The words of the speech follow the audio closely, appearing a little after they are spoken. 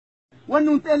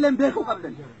ونون تقلن بيكو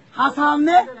قبلن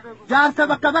حسامنا جارت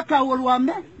بكا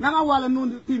والوامنا نما ولا نون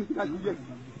تيم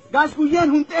قاش كوين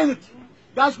هم تقلت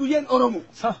قاش كوين أورمو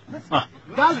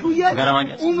قاش كوين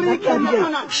أمريكا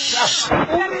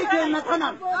نتنا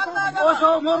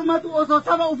أوسو مرمت أوسو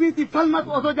سبا وفيتي فلمت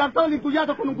أوسو جارتولي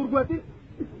كوياتا كنون كرقواتي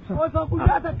أوسو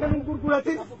كوياتا كنون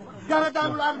كرقواتي جارة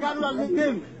دارو الأرقانو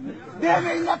الهدين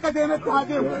ديمي إنك ديمي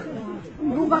تهاجم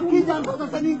نوبكي جانتو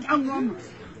تسنين كام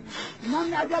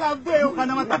namni ajala abdee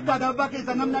kana matakka dabba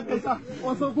keessa namni akkeessa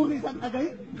osoo gurri san dhagahi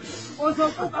osoo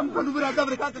qaqam kan bira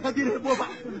dabre ka tajire boba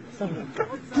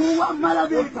tuwa mala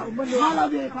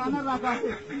beeka anarra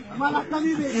kaase mala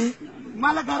kami beeka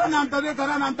mala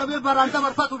garanan tabe baranta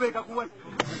barsatu beeka kuwan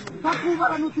takku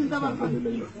baranu tinda barfan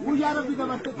ya rabbi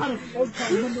dabartu kare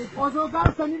osoo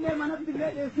garsani le manatti le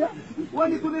ese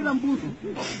wani kuni rambusu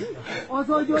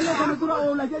osoo jolle kana dura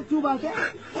ola jechuu baate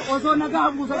osoo naga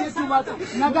hambusa jechuu baate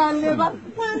naga lebar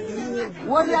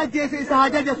wari ajese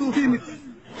sahaja jetu filmit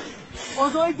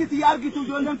osoo itti argitu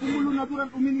jollen kumulu naturan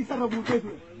umini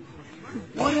sarabutetu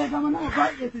wari gamana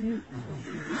baayetini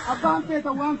abban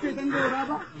feta wan feta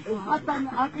ngoraba hatta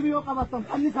aqbiyo qabatan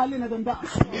anni kallina danda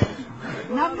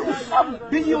namni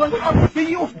biyyi wal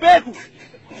biyyi uf beeku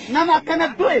nama kana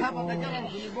doe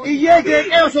iyege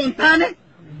eoson tane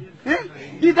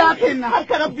dida kenna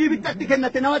halka rabbi bitatti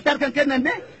kennate nama tarkan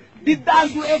kennane didaan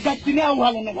du egattine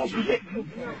awhalana gasuje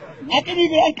aqbi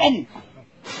be anqani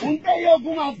unte yo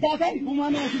guma afdatan guma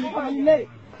no sinu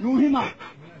nuhima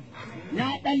nya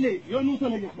dalle yo nu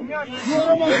solo yo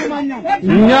mo guma nyan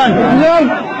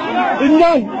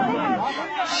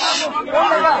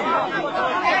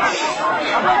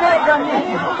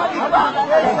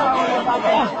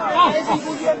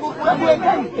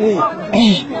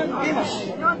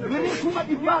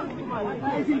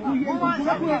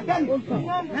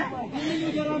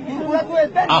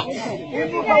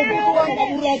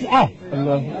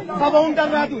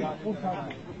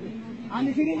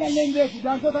ani sini lembe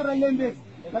danso tar lembe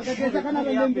karena desa kana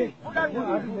lembe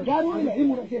garu ile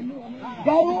imurate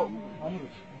garu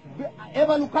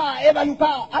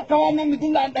ebaluka akawana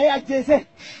midulla andai ajese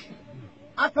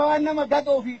akawana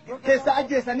magado fi kesa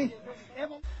ajesani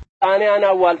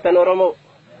ana waltan oromo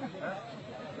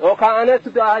o kaane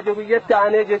tuda ajubiyetta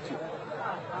ane jechu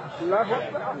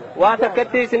wa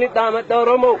takatti sini damat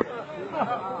oromo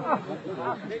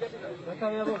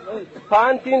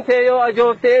Pantin teyo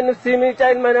ajoften simi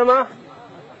chail manama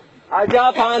aja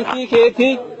panti kheti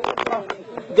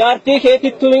jarti kheti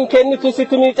tuin kenni tu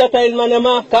situmi chail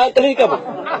manama kakri kab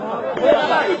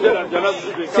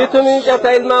situmi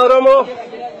chail ma oromo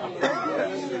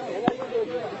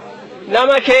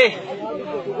namake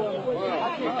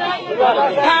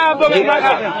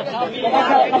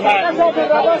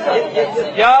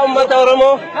ya ummat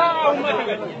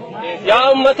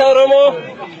oromo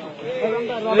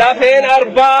لافين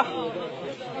أربعة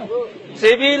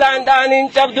سبيل عندان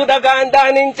إنجبدو دقا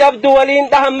عندان إنجبدو ولين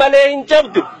تحمله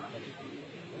إنجبدو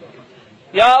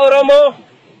يا أورمو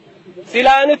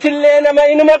سلانو تلين ما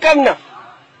إنما كمنا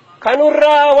كانوا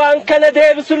الراوان كان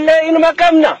ديبس اللين ما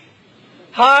كمنا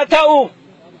هاتاو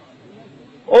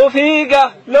وفيقا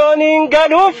لونين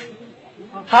قلوف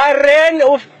هارين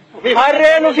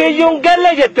وفي ينقل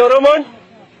جت أورمون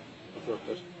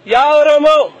يا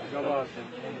أورمو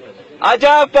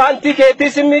أجاب أنتي كتي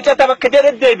سمي تتبكتير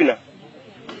الدبنا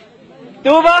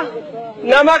دوبا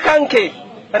نما كانكي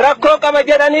ركو كما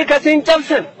جراني كسين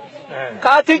جبسن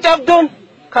كاتي جبدون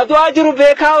كدواجرو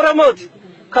بيكا ورموت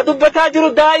كدوبتاجرو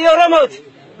داي ورموت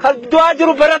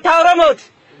كدواجرو برتا ورموت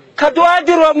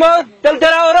كدواجرو موت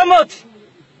دلدلا ورموت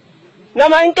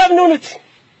نما إنكم نونت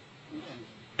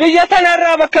بيتنا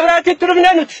الرابع كبراتي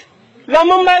تربنانوت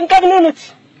لما إنكم نونت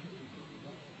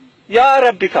يا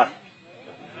ربك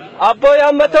أبو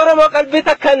يا متورم قلبي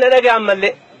تكن نجى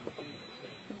عملي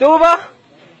دوبا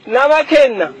نما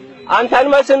كنا أنت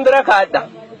ما سندرك هذا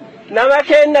نما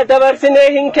كنا دبرسني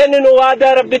هنكن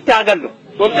نوادا ربي تعقله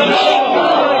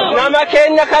نما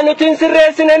كنا كانوا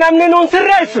تنسرسنا نمن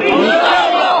ننسرس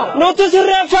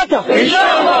نتسرفته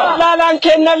لا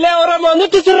كنا لا أورما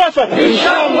نتسرفته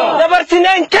دبرسني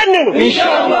هنكنن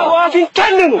وافين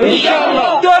كنن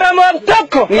دورما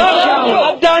تكو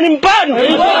أبدان بانو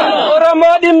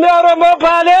أورما دم أورما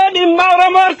بالي دم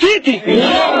أورما فيتي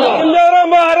دم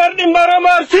أورما هرر دم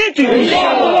أورما فيتي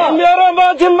دم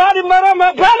أورما دم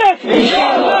أورما بالي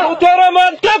دورما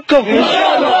تكو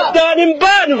أبدان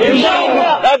بانو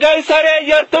أجاي سري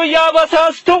يرتو يا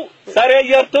بساستو سري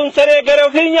يرتون سري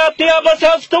غرفينيا تيا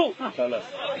بساستو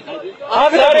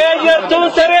سري يرتون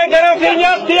سري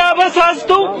غرفينيا تيا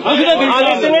بساستو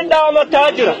على سنين دام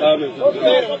تاجر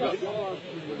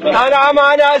أنا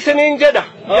أمانة سنين جدا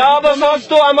يا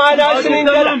بصوستو أمانة سنين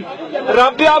جدا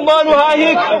ربي أمان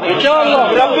وهايك إن شاء الله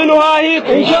ربي نهايك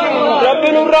إن شاء الله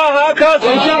ربي نراها كاس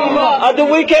إن شاء الله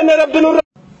أدوي كأن ربي نراها.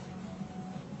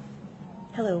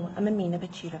 Hello, I'm Amina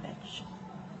Bachirovich.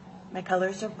 My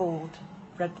colors are bold,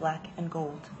 red, black, and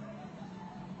gold.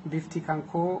 Bifti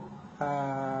kanko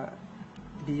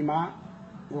dima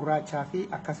gurracha fi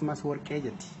akkasumas warqee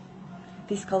jetti.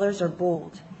 These colors are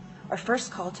bold. Our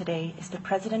first call today is to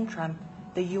President Trump,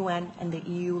 the UN, and the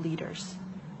EU leaders.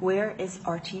 Where is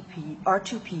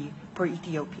R2P for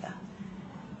Ethiopia?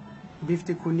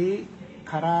 Bifti kuni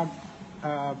karaa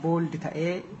bold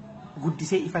ta'ee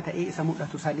guddisee ifa ta'ee isa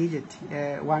mul'atu sadii jetti.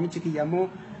 Waamichi kiyya immoo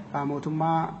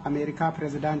mootummaa Ameerikaa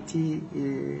pirezidaantii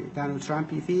Donald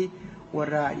Trump fi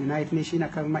warra United Nations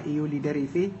akkasuma EU leaderii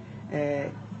fi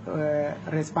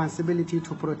responsibility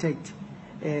to protect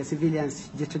civilians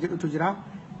jecha jedhutu jira.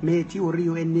 Meetii warri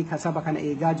UN kasaba kana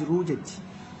eegaa jiru jetti.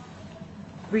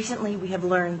 Recently, we have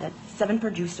learned that 7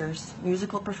 producers,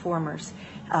 musical performers,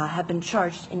 have been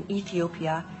charged in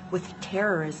Ethiopia with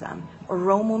terrorism.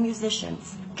 Oromo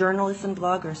musicians, journalists, and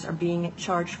bloggers are being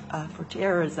charged for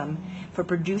terrorism for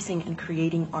producing and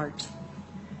creating art.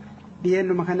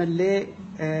 Dhiyeennuma kanallee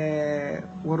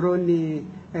warroonni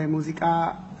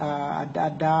muuziqaa adda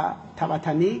addaa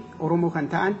taphatanii Oromoo kan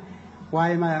ta'an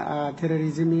waa'ee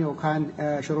terrorizimii yookaan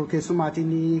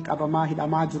shororkeessumaatiin qabamaa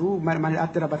hidhamaa jiru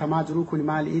maalidhaatti rabatamaa jiru kun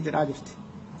maali jedhaa jirti.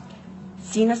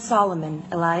 Sina Solomon,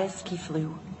 Elias Kiflu,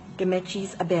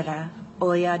 Gamachisa Abera,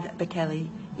 Oyad Bekele,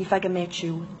 Ifa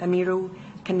Gamechu, Damiru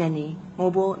Kaneni,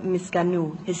 Mobile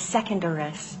Misganu, his second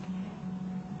arrest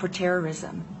for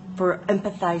terrorism, for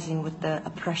empathizing with the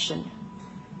oppression.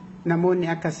 Namoonni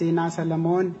akka Sina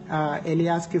Solomon,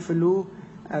 Elias Kiflu,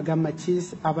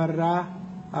 Gammachisa Abera,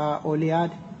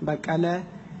 Oyad Bekele,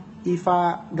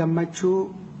 Ifa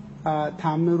Gamechu,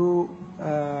 Damiru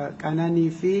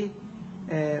Kaneni fi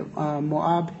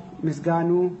Moab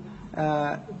Misganu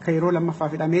Kairoo lammaffaa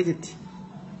hidhamee jetti.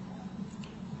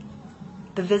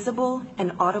 The visible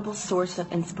and audible source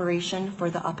of inspiration for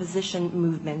the opposition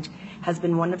movement has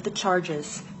been one of the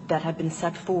charges that have been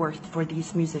set forth for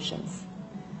these musicians.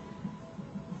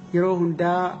 Yeroo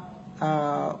hundaa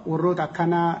warroota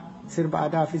akkanaa sirba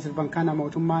aadaa fi sirban kana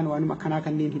mootummaan waanuma akkanaa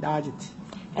kanneen hidhaa jetti.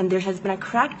 And there has been a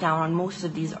crackdown on most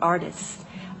of these artists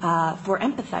for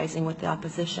empathizing with the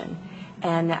opposition.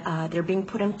 And they're being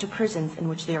put into prisons in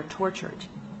which they are tortured.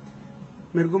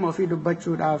 Mirguma ofii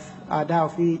dubbachuudhaaf aadaa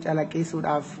ofii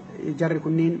calaqqisuudhaaf jarri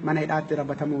kunniin mana hidhaatti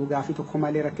rabatamuu gaafii tokko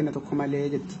malee rakkina tokko malee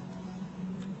jetti.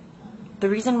 The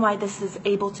reason why this is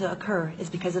able to occur is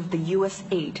because of the U.S.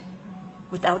 aid.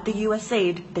 Without the U.S.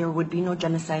 aid, there would be no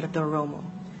genocide of the Oromo.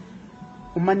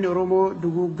 Uummanni Oromoo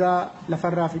duguuggaa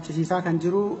lafarraa ficcisiisaa kan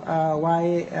jiru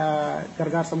waa'ee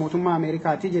gargaarsa mootummaa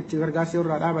Ameerikaati jetti. Gargaarsi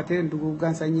irraa dhaabate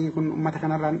duguuggaan sanyii kun uummata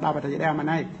kanarraa dhaabata jedhee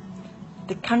amanaa jetti.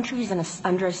 The country is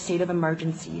under a state of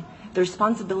emergency. The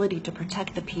responsibility to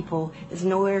protect the people is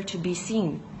nowhere to be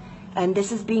seen. And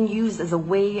this is being used as a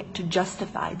way to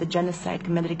justify the genocide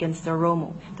committed against the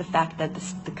Oromo, the fact that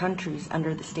the country is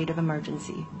under the state of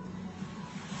emergency.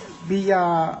 Biyya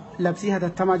labsii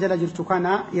hatattamaa jala jirtu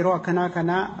kana yeroo akkanaa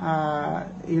kana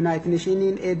United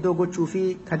Nationiin eeddoo gochuu fi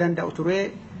ka danda'u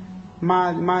ture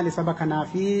maali saba kanaa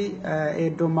fi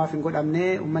eeddoon maaf hin godhamne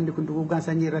uummanni kun duguuggaan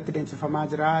sanyii irratti deemsifamaa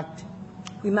jiraatti.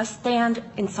 We must stand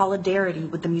in solidarity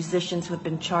with the musicians who have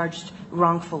been charged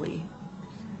wrongfully.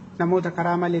 Namoota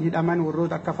karaa malee hidhaman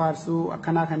warroota akka faarsuu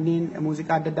akkanaa kanneen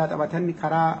muuziqaa adda addaa taphatan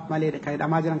karaa malee kan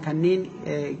hidhamaa jiran kanneen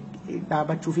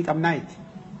dhaabachuu fi qabnaayitti.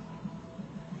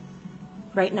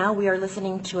 Right now we are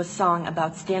listening to a song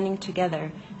about standing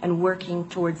together and working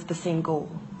towards the same goal.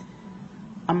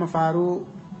 Amma faaruu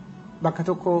bakka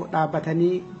tokko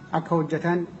dhaabbatanii akka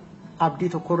hojjetan abdii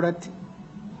tokko irratti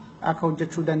akka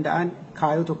hojjechuu danda'an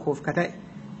kaayoo tokkoof ka ta'e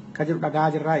ka jiru dhagaa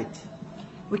jirraayitti.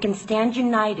 We can stand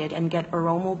united and get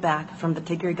Oromo back from the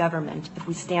Tigray government if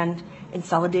we stand in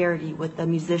solidarity with the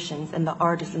musicians and the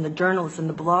artists and the journalists and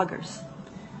the bloggers.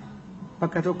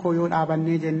 Bakka tokko yoo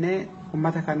dhaabannee jennee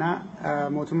ummata kana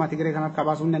mootummaa Tigray kana akka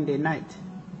baasuu hin dandeenyaayitti.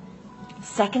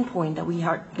 Second point that we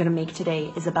are going to make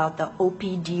today is about the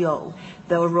OPDO,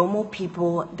 the Oromo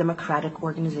People Democratic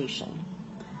Organization.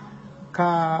 Ka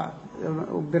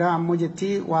biraa ammoo jetti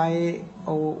waa'ee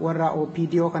warra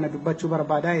OPDO kana dubbachuu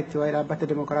barbaadaa jetti waa'ee dhaabbata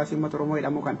Dimokiraasii Uummata Oromoo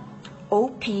jedhamu kana.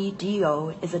 OPDO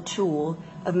is a tool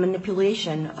of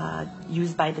manipulation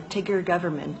used by the Tigray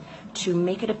government to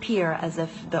make it appear as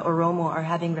if the Oromo are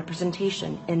having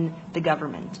representation in the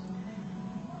government.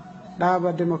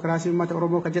 Dhaaba Dimokiraasii Uummata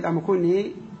Oromoo kan jedhamu kun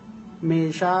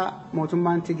meeshaa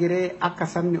mootummaan Tigiree akka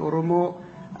sabni Oromoo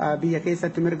biyya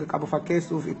keessatti mirga qabu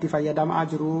fakkeessuuf itti fayyadamaa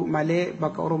jiru malee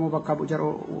bakka Oromoo bakka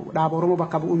dhaaba Oromoo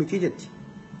bakka bu'u miti jetti.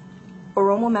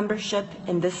 Oromo membership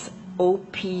in this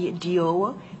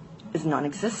OPDO is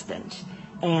non-existent,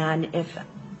 and if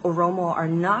Oromo are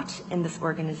not in this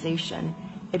organization,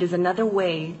 it is another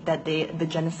way that the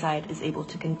genocide is able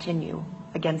to continue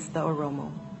against the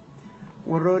Oromo.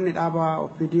 Warroonni dhaaba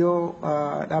OPDO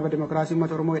dhaaba Dimokiraasii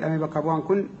Uummata Oromoo jedhamee bakka bu'an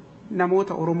kun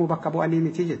namoota Oromoo bakka bu'anii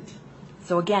miti jetti.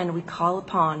 So again, we call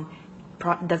upon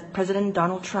President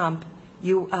Donald Trump,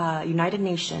 United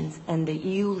Nations, and the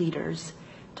EU leaders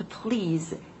to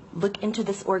please look into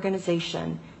this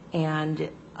organization and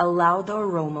allow the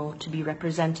Oromo to be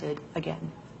represented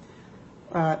again.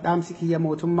 Dhaamsi kiyya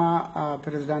mootummaa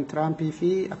President Trumpii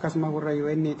fi akkasuma warra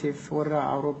UN'tiif warra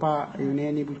Awurooppaa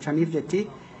Yuuniyeenii bulchaniif jetti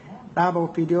dhaaba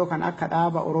OPDO kan akka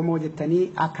dhaaba Oromoo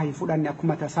jettanii akka hin fudhanne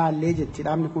akkuma tasaallee jetti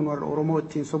dhaabni kun warra Oromoo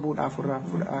ittiin sobuudhaaf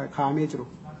kaa'amee jiru.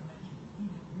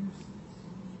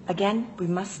 Again, we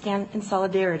must stand in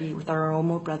solidarity with our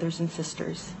Oromo brothers and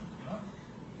sisters.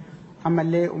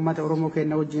 Ammallee uummata Oromoo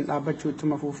keenya wajjin dhaabbachuu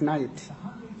ittuma fuufnaa jetti.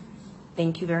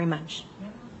 Thank you very much.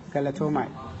 Galatoomaa.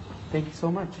 Thank you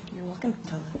so much. You're welcome,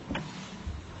 Tola.